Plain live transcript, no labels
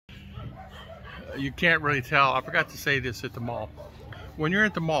you can't really tell. I forgot to say this at the mall. When you're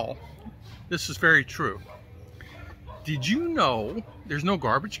at the mall, this is very true. Did you know there's no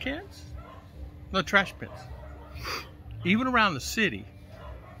garbage cans? No trash bins. Even around the city,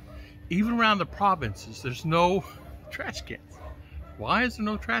 even around the provinces, there's no trash cans. Why is there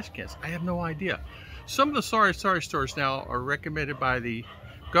no trash cans? I have no idea. Some of the sorry stores now are recommended by the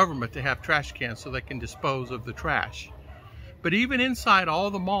government to have trash cans so they can dispose of the trash. But even inside all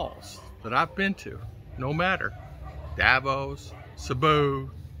the malls that I've been to, no matter Davos,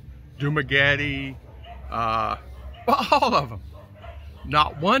 Cebu, Dumaguete, all of them,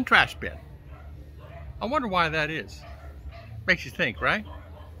 not one trash bin. I wonder why that is. Makes you think, right?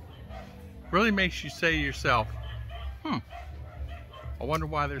 Really makes you say to yourself, I wonder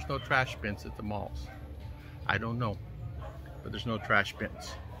why there's no trash bins at the malls. I don't know, but there's no trash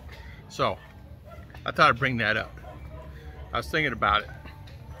bins. So, I thought I'd bring that up. I was thinking about it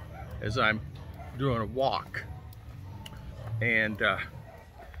as I'm doing a walk and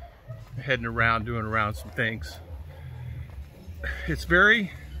heading around, doing around some things. It's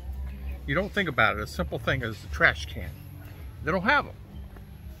very, you don't think about it, a simple thing as the trash can. They don't have them.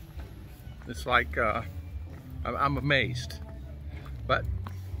 It's like, I'm amazed. But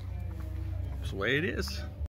it's the way it is.